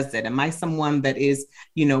overdoes it? Am I someone that is,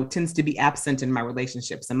 tends to be absent in my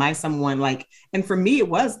relationships? Am I someone like, and for me, it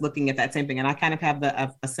was looking at that same thing. And I kind of have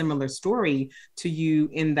a similar story to you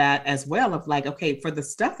in that as well, of like, okay, for the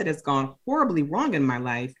stuff that has gone horribly wrong in my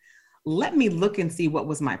life, let me look and see what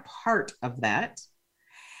was my part of that.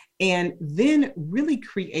 And then really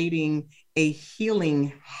creating a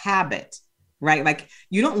healing habit, right? Like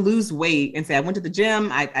you don't lose weight and say, I went to the gym,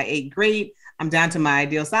 I ate great, I'm down to my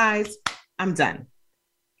ideal size, I'm done.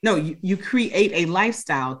 No, you create a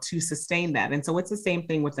lifestyle to sustain that. And so it's the same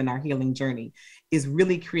thing within our healing journey, is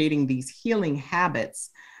really creating these healing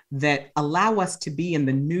habits that allow us to be in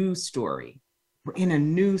the new story. We're in a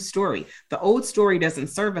new story. The old story doesn't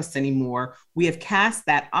serve us anymore. We have cast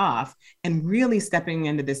that off and really stepping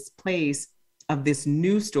into this place of this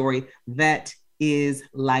new story that is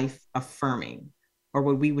life affirming, or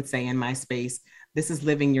what we would say in my space, this is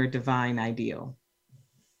living your divine ideal.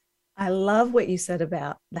 I love what you said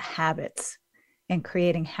about the habits and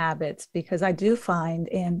creating habits, because I do find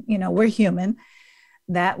we're human,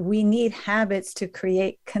 that we need habits to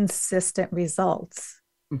create consistent results.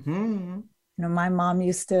 Mm-hmm. My mom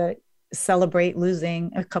used to celebrate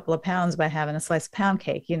losing a couple of pounds by having a sliced pound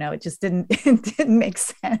cake. It just didn't make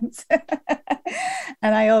sense.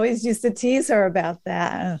 And I always used to tease her about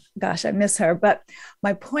that. Oh, gosh, I miss her. But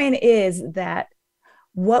my point is that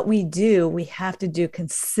what we do, we have to do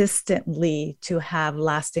consistently to have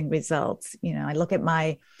lasting results. I look at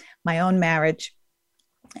my own marriage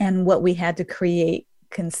and what we had to create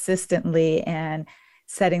consistently, and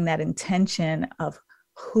setting that intention of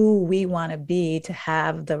who we want to be to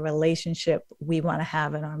have the relationship we want to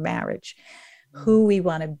have in our marriage, who we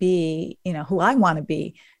want to be, who I want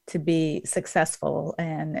to be successful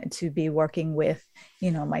and to be working with,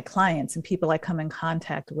 my clients and people I come in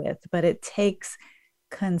contact with. But it takes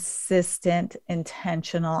consistent,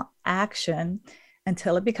 intentional action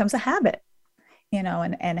until it becomes a habit,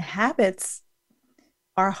 and habits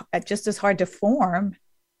are just as hard to form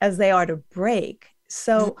as they are to break.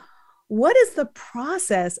 So what is the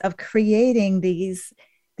process of creating these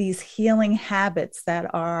healing habits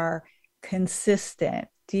that are consistent?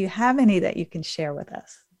 Do you have any that you can share with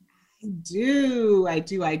us? I do.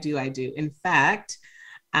 In fact,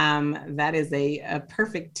 that is a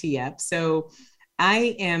perfect tee up. So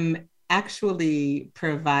I am actually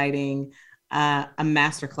providing a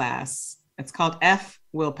masterclass. It's called F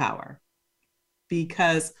Willpower,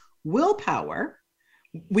 because willpower,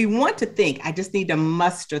 we want to think, I just need to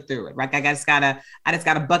muster through it, right? I just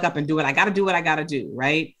gotta buck up and do it. I gotta do what I gotta do,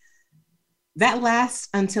 right? That lasts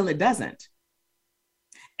until it doesn't.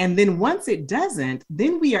 And then once it doesn't,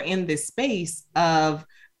 then we are in this space of,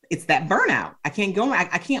 it's that burnout. I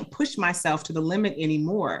can't push myself to the limit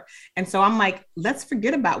anymore. And so I'm like, let's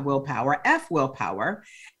forget about willpower, F willpower.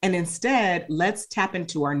 And instead, let's tap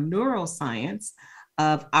into our neuroscience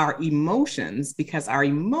of our emotions, because our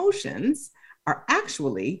emotions are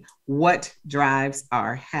actually what drives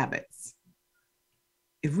our habits.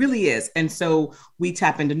 It really is. And so we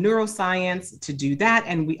tap into neuroscience to do that.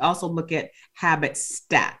 And we also look at habit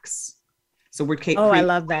stacks. So we're I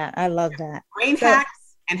love that. I love that. Brain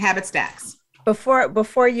hacks and habit stacks.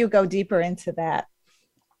 Before you go deeper into that,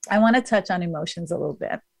 I want to touch on emotions a little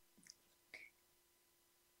bit.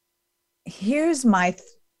 Here's my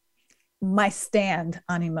stand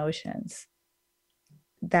on emotions: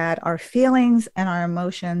 that our feelings and our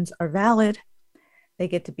emotions are valid. They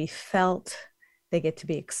get to be felt. They get to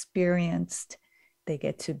be experienced. They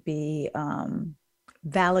get to be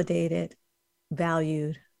validated,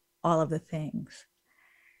 valued, all of the things.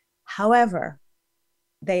 However,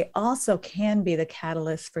 they also can be the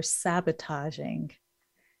catalyst for sabotaging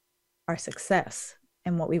our success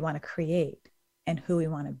and what we want to create and who we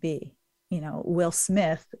want to be. You know, Will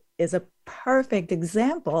Smith is a perfect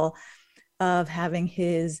example of having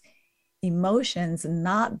his emotions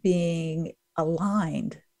not being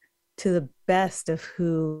aligned to the best of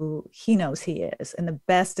who he knows he is and the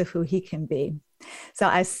best of who he can be. So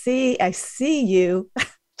I see you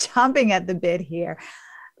chomping at the bit here.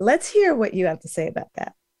 Let's hear what you have to say about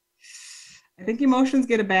that. I think emotions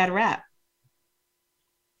get a bad rap.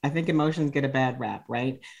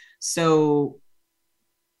 Right? So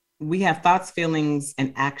we have thoughts, feelings,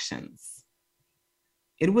 and actions.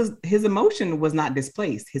 His emotion was not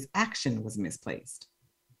displaced. His action was misplaced.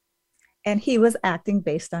 And he was acting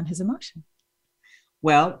based on his emotion.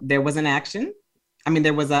 Well, there was an action. I mean,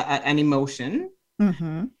 there was an emotion.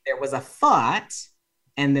 Mm-hmm. There was a thought,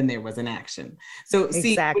 and then there was an action. So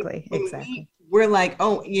exactly. We're like,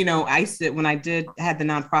 oh, you know, I said when I had the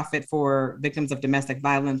nonprofit for victims of domestic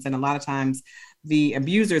violence, and a lot of times the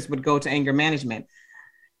abusers would go to anger management.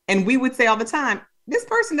 And we would say all the time, this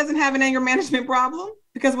person doesn't have an anger management problem,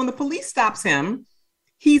 because when the police stops him,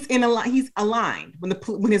 he's aligned.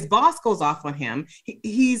 When his boss goes off on him,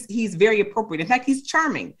 he's very appropriate. In fact, he's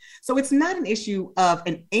charming. So it's not an issue of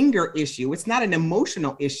an anger issue. It's not an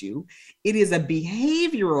emotional issue. It is a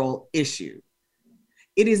behavioral issue.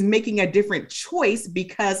 It is making a different choice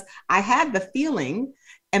because I had the feeling.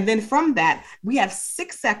 And then from that, we have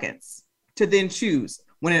 6 seconds to then choose.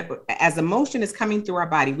 As emotion is coming through our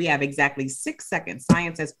body, we have exactly 6 seconds.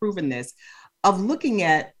 Science has proven this, of looking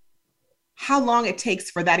at how long it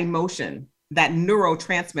takes for that emotion, that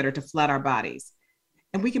neurotransmitter, to flood our bodies.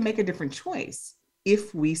 And we can make a different choice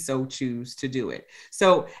if we so choose to do it.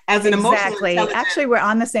 So as an emotional actually, we're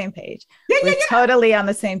on the same page. We're totally on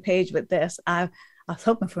the same page with this. I was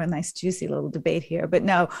hoping for a nice juicy little debate here, but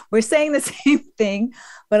no, we're saying the same thing,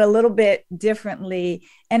 but a little bit differently.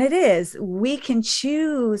 And it is, we can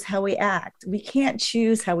choose how we act. We can't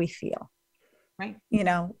choose how we feel. Right. You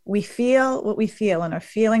know, we feel what we feel, and our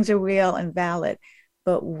feelings are real and valid,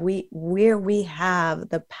 but where we have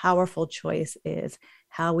the powerful choice is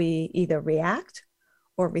how we either react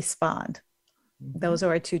or respond. Mm-hmm. Those are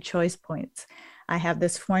our 2 choice points. I have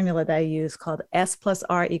this formula that I use called S plus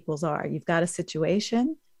R equals R. You've got a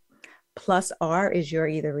situation, plus R is your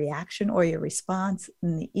either reaction or your response,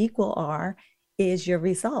 and the equal R is your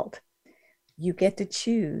result. You get to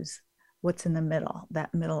choose what's in the middle,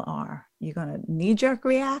 that middle R. You're going to knee-jerk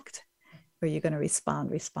react, or you're going to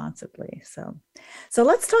respond responsibly. So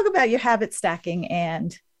let's talk about your habit stacking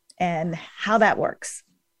and how that works.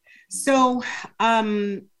 So,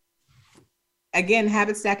 again,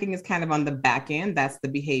 habit stacking is kind of on the back end. That's the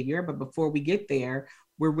behavior. But before we get there,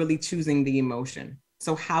 we're really choosing the emotion.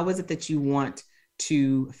 So how is it that you want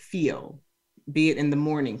to feel? Be it in the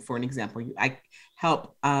morning, for an example. I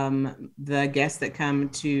help the guests that come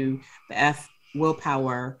to the F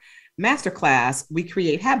Willpower Masterclass. We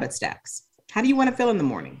create habit stacks. How do you want to feel in the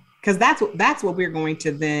morning? Because that's what we're going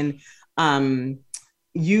to then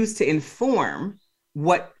use to inform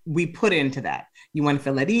what we put into that. You want to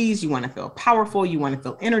feel at ease, you want to feel powerful, you want to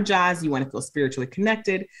feel energized, you want to feel spiritually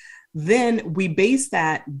connected. Then we base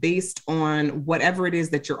that based on whatever it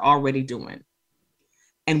is that you're already doing.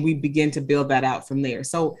 And we begin to build that out from there.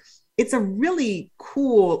 So it's a really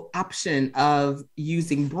cool option of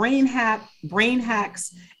using brain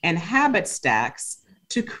hacks and habit stacks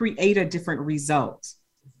to create a different result.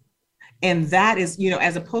 And that is, you know,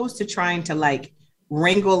 as opposed to trying to like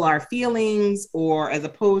wrangle our feelings, or as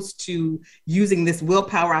opposed to using this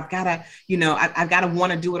willpower, I've got to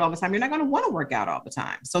want to do it all the time. You're not going to want to work out all the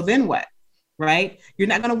time. So then what, right? You're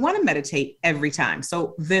not going to want to meditate every time.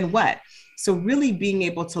 So then what? So really being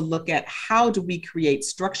able to look at how do we create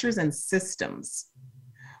structures and systems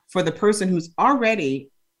for the person who's already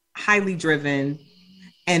highly driven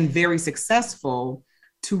and very successful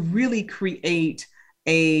to really create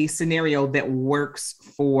a scenario that works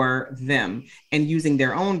for them, and using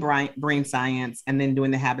their own brain science, and then doing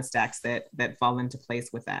the habit stacks that fall into place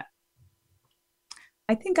with that.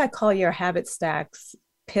 I think I call your habit stacks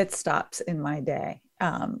pit stops in my day.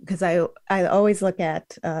 because I always look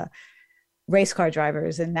at race car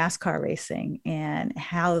drivers and NASCAR racing and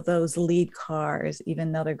how those lead cars,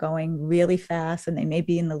 even though they're going really fast and they may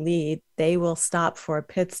be in the lead, they will stop for a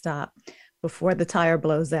pit stop before the tire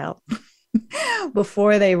blows out,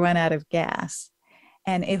 before they run out of gas.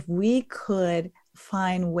 And if we could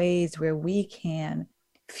find ways where we can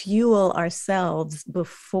fuel ourselves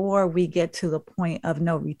before we get to the point of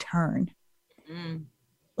no return.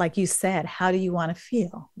 Like you said, how do you want to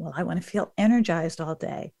feel? Well, I want to feel energized all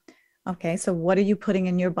day. Okay, so what are you putting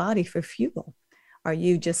in your body for fuel? Are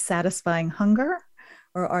you just satisfying hunger,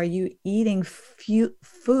 or are you eating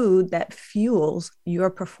food that fuels your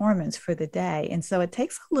performance for the day? And so it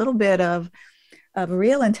takes a little bit of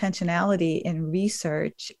real intentionality in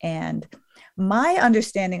research. And my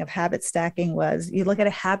understanding of habit stacking was you look at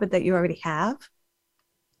a habit that you already have,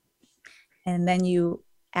 and then you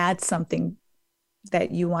add something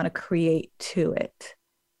that you want to create to it.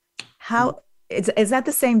 How is that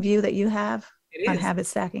the same view that you have on habit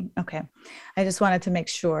stacking? Okay. I just wanted to make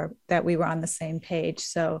sure that we were on the same page.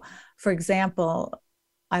 So, for example,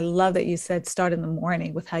 I love that you said start in the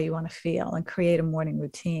morning with how you want to feel and create a morning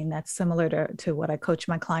routine. That's similar to what I coach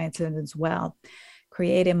my clients in as well.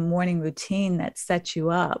 Create a morning routine that sets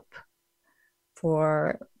you up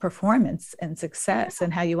for performance and success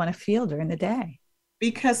and how you want to feel during the day.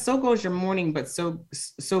 Because so goes your morning, but so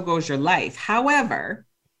goes your life. However,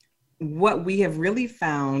 what we have really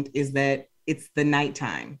found is that it's the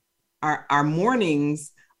nighttime. Our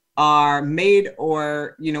mornings are made,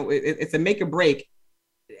 or, it's a make or break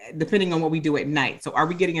depending on what we do at night. So are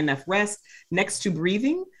we getting enough rest? Next to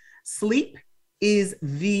breathing, sleep is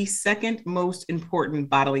the second most important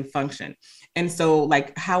bodily function. And so,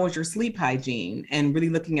 like, how is your sleep hygiene, and really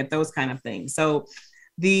looking at those kind of things. So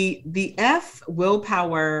the F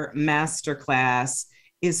Willpower Masterclass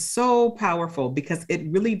is so powerful because it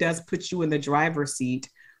really does put you in the driver's seat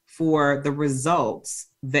for the results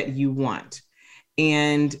that you want.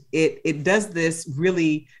 And it does this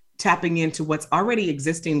really tapping into what's already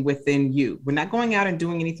existing within you. We're not going out and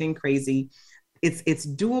doing anything crazy. It's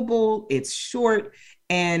doable, it's short,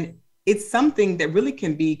 and it's something that really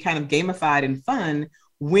can be kind of gamified and fun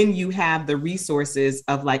when you have the resources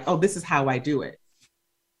of like, oh, this is how I do it.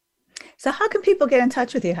 So how can people get in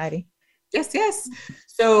touch with you, Heidi? Yes.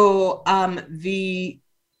 So the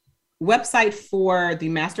website for the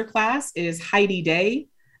masterclass is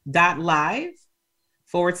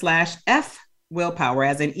HeidiDay.live/F Willpower,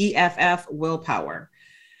 as in EFF Willpower.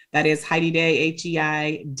 That is Heidi Day,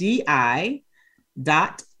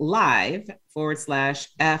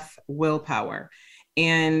 HEIDI.live/F Willpower.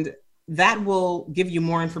 And that will give you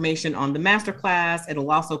more information on the masterclass.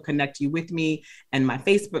 It'll also connect you with me and my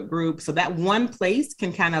Facebook group. So that one place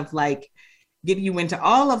can kind of like get you into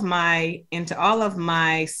all of my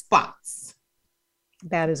spots.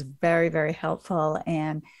 That is very, very helpful.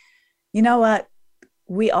 And you know what?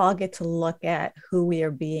 We all get to look at who we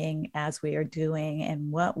are being as we are doing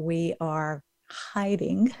and what we are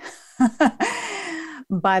hiding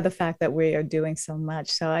by the fact that we are doing so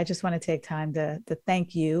much. So I just want to take time to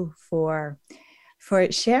thank you for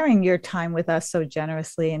sharing your time with us so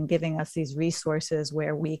generously and giving us these resources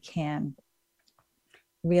where we can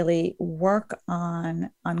really work on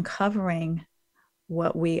uncovering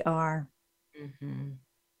what we are,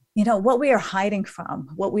 what we are hiding from,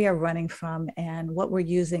 what we are running from, and what we're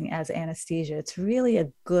using as anesthesia. It's really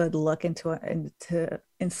a good look into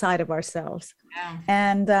inside of ourselves. Yeah.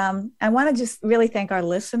 And I want to just really thank our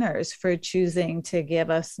listeners for choosing to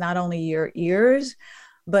give us not only your ears,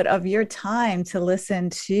 but of your time to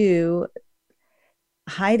listen to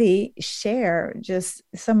Heidi share just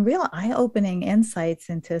some real eye-opening insights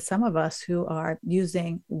into some of us who are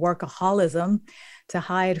using workaholism to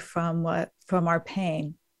hide from our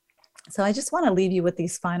pain. So I just want to leave you with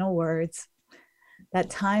these final words, that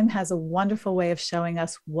time has a wonderful way of showing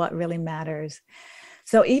us what really matters.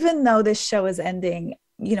 So even though this show is ending,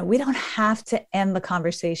 we don't have to end the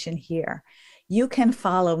conversation here. You can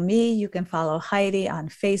follow me, you can follow Heidi on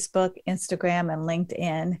Facebook, Instagram, and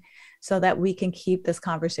LinkedIn so that we can keep this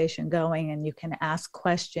conversation going and you can ask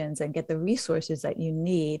questions and get the resources that you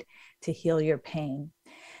need to heal your pain.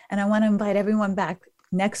 And I want to invite everyone back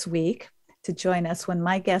next week to join us when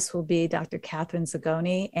my guests will be Dr. Catherine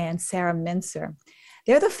Zagoni and Sarah Mincer.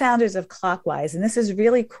 They're the founders of Clockwise, and this is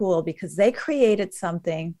really cool because they created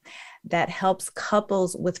something that helps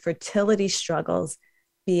couples with fertility struggles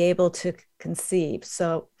be able to conceive.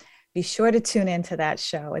 So be sure to tune into that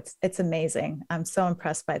show. It's amazing. I'm so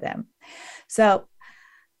impressed by them. So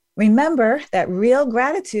remember that real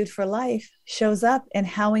gratitude for life shows up in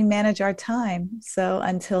how we manage our time. So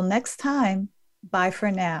until next time, Bye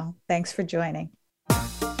for now. Thanks for joining.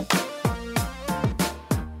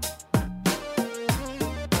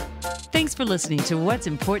 Thanks for listening to What's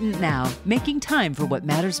Important Now, Making Time for What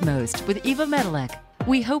Matters Most with Eva Medilek.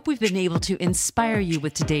 We hope we've been able to inspire you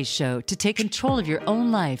with today's show to take control of your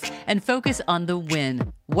own life and focus on the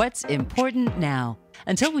win. What's important now?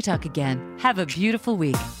 Until we talk again, have a beautiful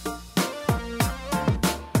week.